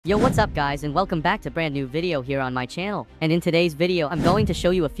Yo, what's up guys, and welcome back to brand new video here on my channel. And in today's video I'm going to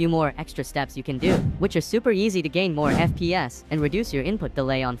show you a few more extra steps you can do, which are super easy to gain more FPS and reduce your input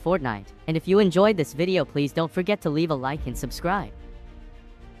delay on Fortnite. And if you enjoyed this video, please don't forget to leave a like and subscribe.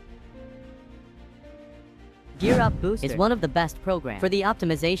 Gear Up Booster is one of the best programs for the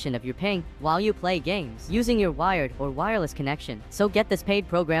optimization of your ping while you play games using your wired or wireless connection. So get this paid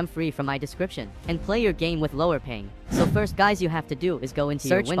program free from my description and play your game with lower ping. So first guys, you have to do is go into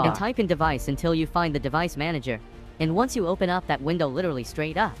your window and type in device until you find the device manager. And once you open up that window literally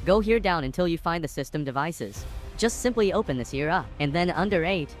straight up, go here down until you find the system devices. Just simply open this here up, and then under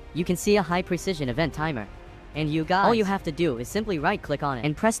 8, you can see a high precision event timer. And you guys, all you have to do is simply right click on it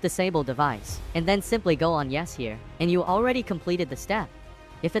and press disable device, and then simply go on yes here, and you already completed the step.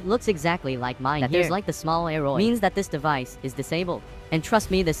 If it looks exactly like mine here, there's like the small arrow, means that this device is disabled. And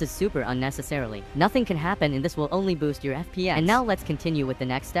trust me, this is super unnecessarily. Nothing can happen and this will only boost your FPS. And now let's continue with the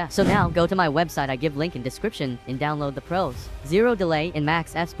next step. So now go to my website, I give link in description, and download the Pros Zero Delay and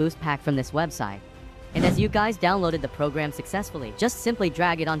Max F's Boost pack from this website. And as you guys downloaded the program successfully, just simply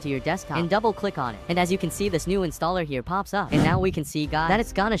drag it onto your desktop and double click on it. And as you can see, this new installer here pops up. And now we can see guys that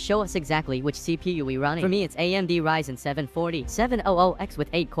it's gonna show us exactly which CPU we running. For me it's AMD Ryzen 7 4700X with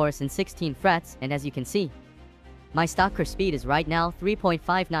 8 cores and 16 frets. And as you can see, my stock core speed is right now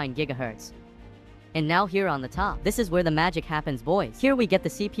 3.59 GHz. And now here on the top, this is where the magic happens boys. Here we get the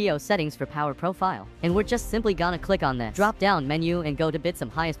CPU settings for power profile. And we're just simply gonna click on this drop down menu and go to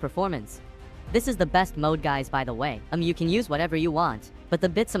Bitsum highest performance. This is the best mode guys, by the way. You can use whatever you want, but the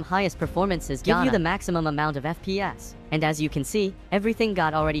Bitsum highest performances give you the maximum amount of FPS. And as you can see, everything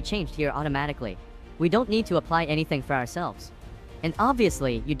got already changed here automatically. We don't need to apply anything for ourselves. And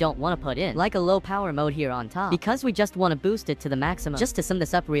obviously, you don't want to put in like a low power mode here on top, because we just want to boost it to the maximum. Just to sum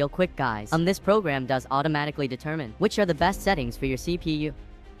this up real quick guys, this program does automatically determine which are the best settings for your CPU.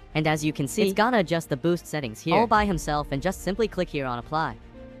 And as you can see, it's gonna adjust the boost settings here all by himself, and just simply click here on apply.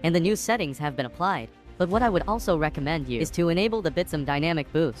 And the new settings have been applied. But what I would also recommend you is to enable the Bitsum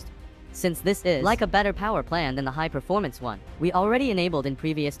dynamic boost, since this is like a better power plan than the high performance one we already enabled in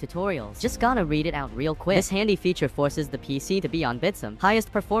previous tutorials. Just gonna read it out real quick. This handy feature forces the PC to be on Bitsum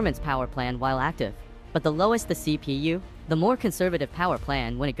highest performance power plan while active, but the lowest the CPU, the more conservative power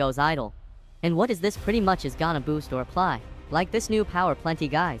plan when it goes idle. And what is this pretty much is gonna boost or apply, like this new power plenty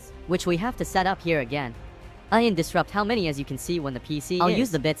guys, which we have to set up here again. And disrupt how many, as you can see when the PC I'll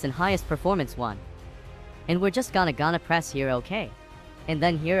use the bits in highest performance one. And we're just gonna press here OK. And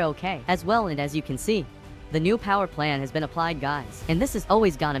then here OK as well, and as you can see, the new power plan has been applied guys. And this is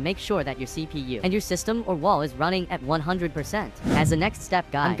always gonna make sure that your CPU and your system or wall is running at 100%. As a next step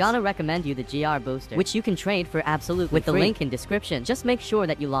guys, I'm gonna recommend you the GR booster, which you can trade for absolutely with the link in description. Just make sure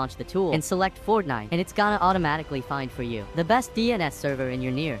that you launch the tool and select Fortnite, and it's gonna automatically find for you the best DNS server in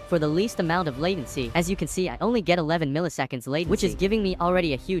your near for the least amount of latency. As you can see, I only get 11 milliseconds latency, which is giving me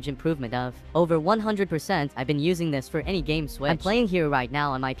already a huge improvement of over 100%. I've been using this for any game switch. I'm playing here right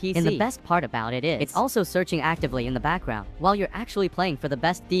now on my PC, and the best part about it is it's also searching actively in the background while you're actually playing for the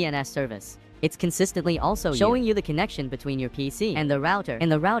best DNS service. It's consistently also showing you the connection between your PC and the router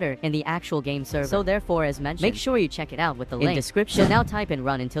and the actual game server. So therefore, as mentioned, make sure you check it out with the link in description. So now type in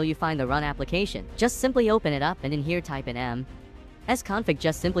run until you find the run application. Just simply open it up, and in here type in msconfig,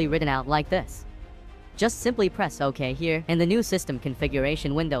 just simply written out like this. Just simply press OK here, and the new system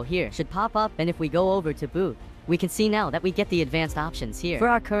configuration window here should pop up. And if we go over to boot, we can see now that we get the advanced options here for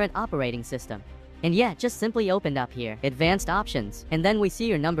our current operating system. And yeah, just simply opened up here, advanced options, and then we see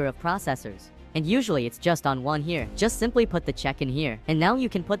your number of processors. And usually it's just on one here. Just simply put the check in here, and now you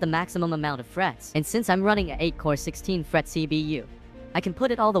can put the maximum amount of frets. And since I'm running a 8 core 16 fret CPU, I can put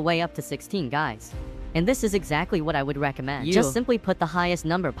it all the way up to 16 guys. And this is exactly what I would recommend. Just simply put the highest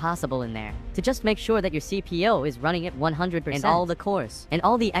number possible in there to just make sure that your CPU is running at 100% and all the cores and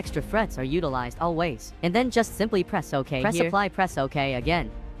all the extra frets are utilized always. And then just simply press OK press here, apply, press OK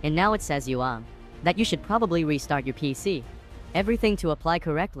again. And now it says that you should probably restart your PC. Everything to apply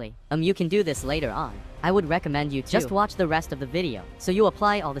correctly. You can do this later on. I would recommend you to just watch the rest of the video, so you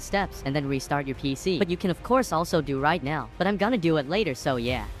apply all the steps and then restart your PC. But you can of course also do right now, but I'm gonna do it later, so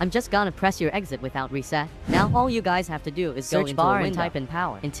yeah. I'm just gonna press your exit without reset. Now all you guys have to do is search bar and type in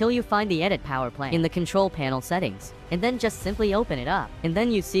power until you find the edit power plan in the control panel settings. And then just simply open it up. And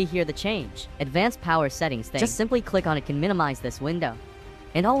then you see here the change, advanced power settings thing. Just simply click on it, can minimize this window.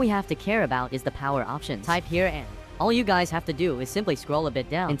 And all we have to care about is the power options. Type here, and all you guys have to do is simply scroll a bit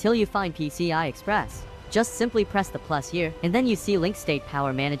down until you find PCI Express. Just simply press the plus here, and then you see link state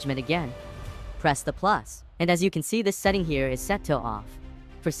power management again. Press the plus, and as you can see, this setting here is set to off.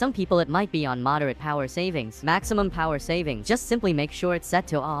 For some people it might be on moderate power savings, maximum power savings. Just simply make sure it's set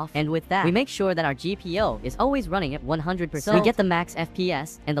to off, and with that, we make sure that our GPU is always running at 100%. So we get the max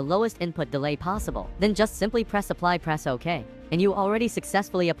FPS and the lowest input delay possible. Then just simply press apply, press OK. And you already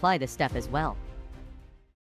successfully apply this step as well.